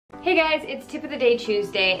Hey guys, it's Tip of the Day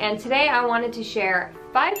Tuesday, and today I wanted to share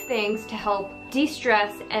 5 things to help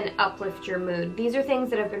de-stress and uplift your mood. These are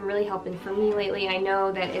things that have been really helping for me lately. I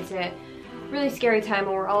know that it's a really scary time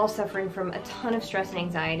and we're all suffering from a ton of stress and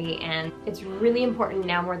anxiety, and it's really important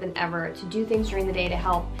now more than ever to do things during the day to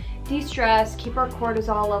help de-stress, keep our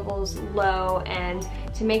cortisol levels low, and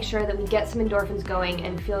to make sure that we get some endorphins going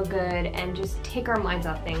and feel good and just take our minds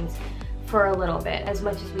off things for a little bit, as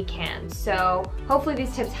much as we can. So hopefully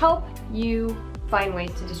these tips help you find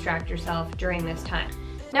ways to distract yourself during this time.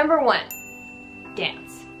 Number 1,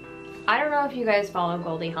 dance. I don't know if you guys follow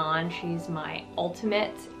Goldie Hawn. She's my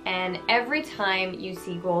ultimate, and every time you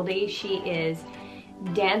see Goldie, she is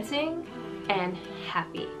dancing and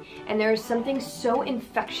happy. And there's something so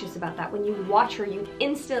infectious about that. When you watch her, you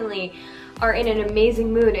instantly are in an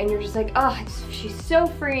amazing mood and you're just like, oh, she's so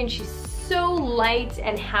free and she's so light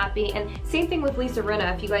and happy. And same thing with Lisa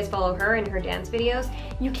Rinna. If you guys follow her in her dance videos,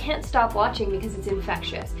 you can't stop watching because it's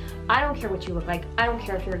infectious. I don't care what you look like. I don't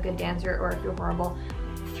care if you're a good dancer or if you're horrible.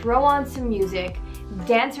 Throw on some music,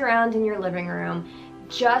 dance around in your living room,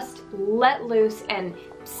 just let loose and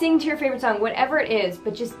sing to your favorite song, whatever it is,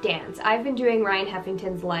 but just dance. I've been doing Ryan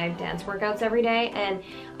Heffington's live dance workouts every day, and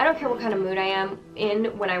I don't care what kind of mood I am in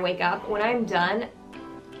when I wake up. When I'm done,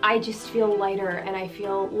 I just feel lighter and I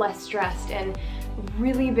feel less stressed, and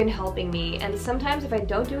really been helping me. And sometimes if I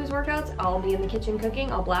don't do his workouts, I'll be in the kitchen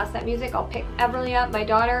cooking, I'll blast that music, I'll pick Everly up, my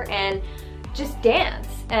daughter, and just dance.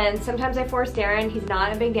 And sometimes I force Darren, he's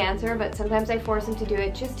not a big dancer, but sometimes I force him to do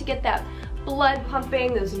it just to get that blood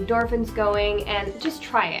pumping, those endorphins going, and just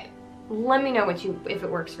try it. Let me know if it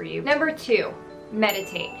works for you. Number 2,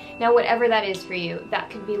 meditate. Now whatever that is for you, that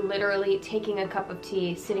could be literally taking a cup of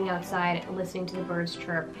tea, sitting outside and listening to the birds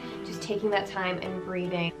chirp, just taking that time and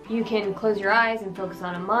breathing. You can close your eyes and focus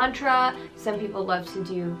on a mantra. Some people love to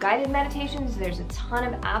do guided meditations. There's a ton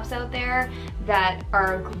of apps out there that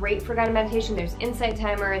are great for guided meditation. There's Insight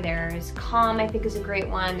Timer, there's Calm, I think is a great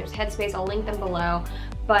one, there's Headspace, I'll link them below.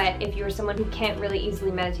 But if you're someone who can't really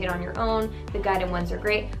easily meditate on your own, the guided ones are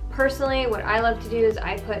great. Personally, what I love to do is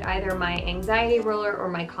I put either my anxiety roller or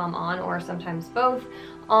my Calm on, or sometimes both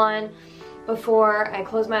on. Before I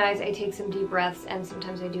close my eyes, I take some deep breaths, and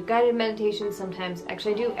sometimes I do guided meditation, sometimes,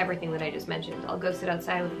 actually I do everything that I just mentioned. I'll go sit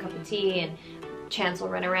outside with a cup of tea and Chance will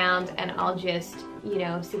run around and I'll just, you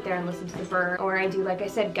know, sit there and listen to the bird. Or I do, like I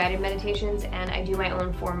said, guided meditations, and I do my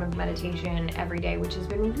own form of meditation every day, which has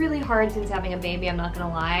been really hard since having a baby, I'm not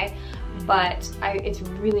gonna lie, but it's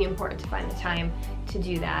really important to find the time to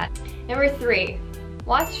do that. Number 3,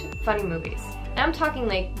 watch funny movies. And I'm talking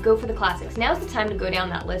like, go for the classics. Now's the time to go down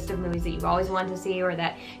that list of movies that you've always wanted to see or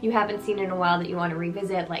that you haven't seen in a while that you want to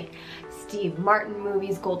revisit, like Steve Martin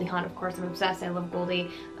movies, Goldie Hawn, of course, I'm obsessed, I love Goldie.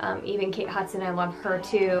 Even Kate Hudson, I love her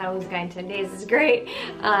too. How to Lose a Guy in 10 Days is great.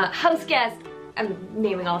 House Guest, I'm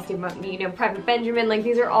naming all Steve Martin, you know, Private Benjamin, like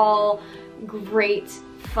these are all great,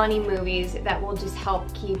 funny movies that will just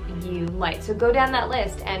help keep you light. So go down that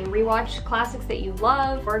list and rewatch classics that you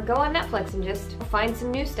love, or go on Netflix and just find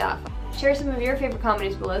some new stuff. Share some of your favorite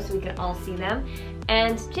comedies below so we can all see them.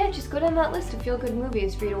 And yeah, just go down that list of feel-good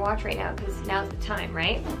movies for you to watch right now, because now's the time,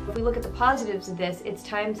 right? If we look at the positives of this, it's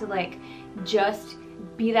time to like just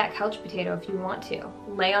be that couch potato if you want to.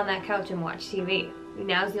 Lay on that couch and watch TV.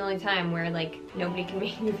 Now's the only time where like nobody can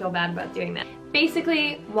make you feel bad about doing that.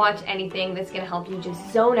 Basically, watch anything that's gonna help you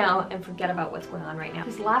just zone out and forget about what's going on right now.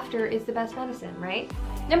 Because laughter is the best medicine, right?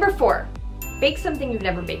 Number 4, bake something you've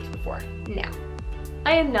never baked before. Now,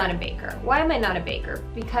 I am not a baker. Why am I not a baker?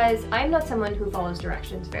 Because I'm not someone who follows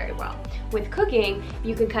directions very well. With cooking,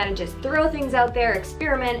 you can kind of just throw things out there,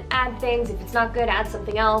 experiment, add things. If it's not good, add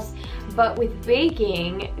something else. But with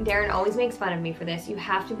baking, Darren always makes fun of me for this, you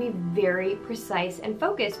have to be very precise and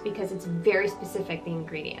focused because it's very specific, the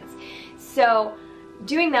ingredients. So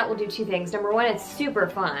doing that will do 2 things. Number 1, it's super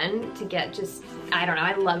fun to get just, I don't know,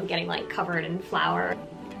 I love getting like covered in flour,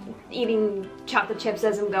 eating chocolate chips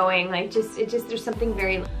as I'm going, like there's something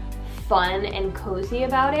very fun and cozy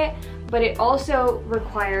about it, but it also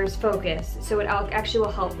requires focus, so it actually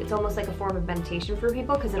will help. It's almost like a form of meditation for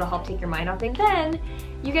people because it'll help take your mind off things. Then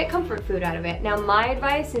you get comfort food out of it. Now my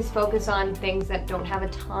advice is focus on things that don't have a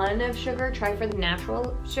ton of sugar. Try for the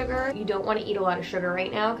natural sugar. You don't want to eat a lot of sugar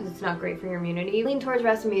right now because it's not great for your immunity. Lean towards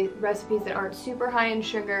recipes that aren't super high in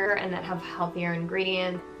sugar and that have healthier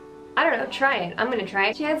ingredients. I don't know, try it. I'm gonna try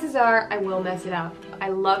it. Chances are I will mess it up. I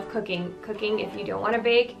love cooking. Cooking, if you don't want to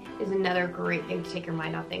bake, is another great thing to take your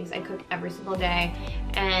mind off things. I cook every single day,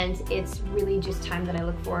 and it's really just time that I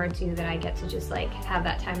look forward to, that I get to just like have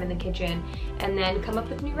that time in the kitchen and then come up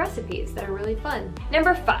with new recipes that are really fun.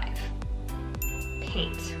 Number 5,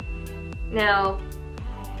 paint. Now,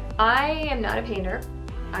 I am not a painter.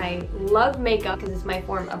 I love makeup because it's my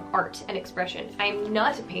form of art and expression. I'm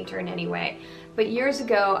not a painter in any way, but years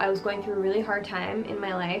ago I was going through a really hard time in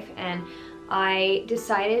my life and I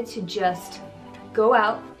decided to just go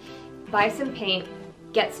out, buy some paint,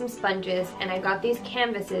 get some sponges, and I got these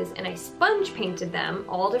canvases and I sponge painted them,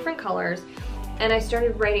 all different colors, and I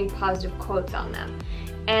started writing positive quotes on them.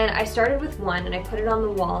 And I started with one and I put it on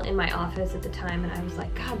the wall in my office at the time and I was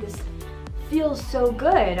like, God, this feels so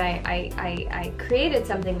good. I created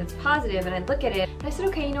something that's positive, and I'd look at it and I said,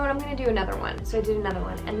 okay, you know what, I'm gonna do another one. So I did another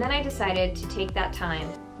one, and then I decided to take that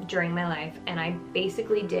time during my life and I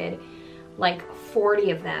basically did like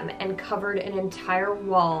 40 of them and covered an entire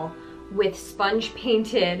wall with sponge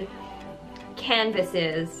painted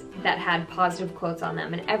canvases that had positive quotes on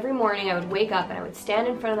them. And every morning I would wake up and I would stand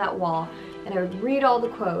in front of that wall and I would read all the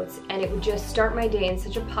quotes, and it would just start my day in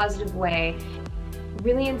such a positive way,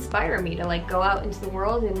 really inspire me to like go out into the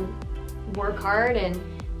world and work hard and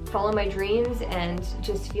follow my dreams and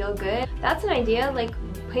just feel good. That's an idea, like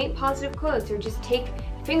paint positive quotes, or just take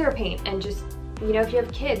finger paint and just, you know, if you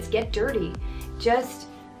have kids, get dirty. Just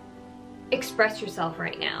express yourself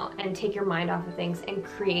right now and take your mind off of things and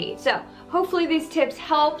create. So hopefully these tips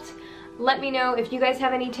helped. Let me know if you guys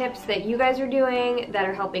have any tips that you guys are doing that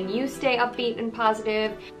are helping you stay upbeat and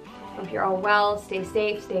positive. Hope you're all well, stay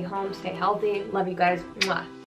safe, stay home, stay healthy. Love you guys. Mwah.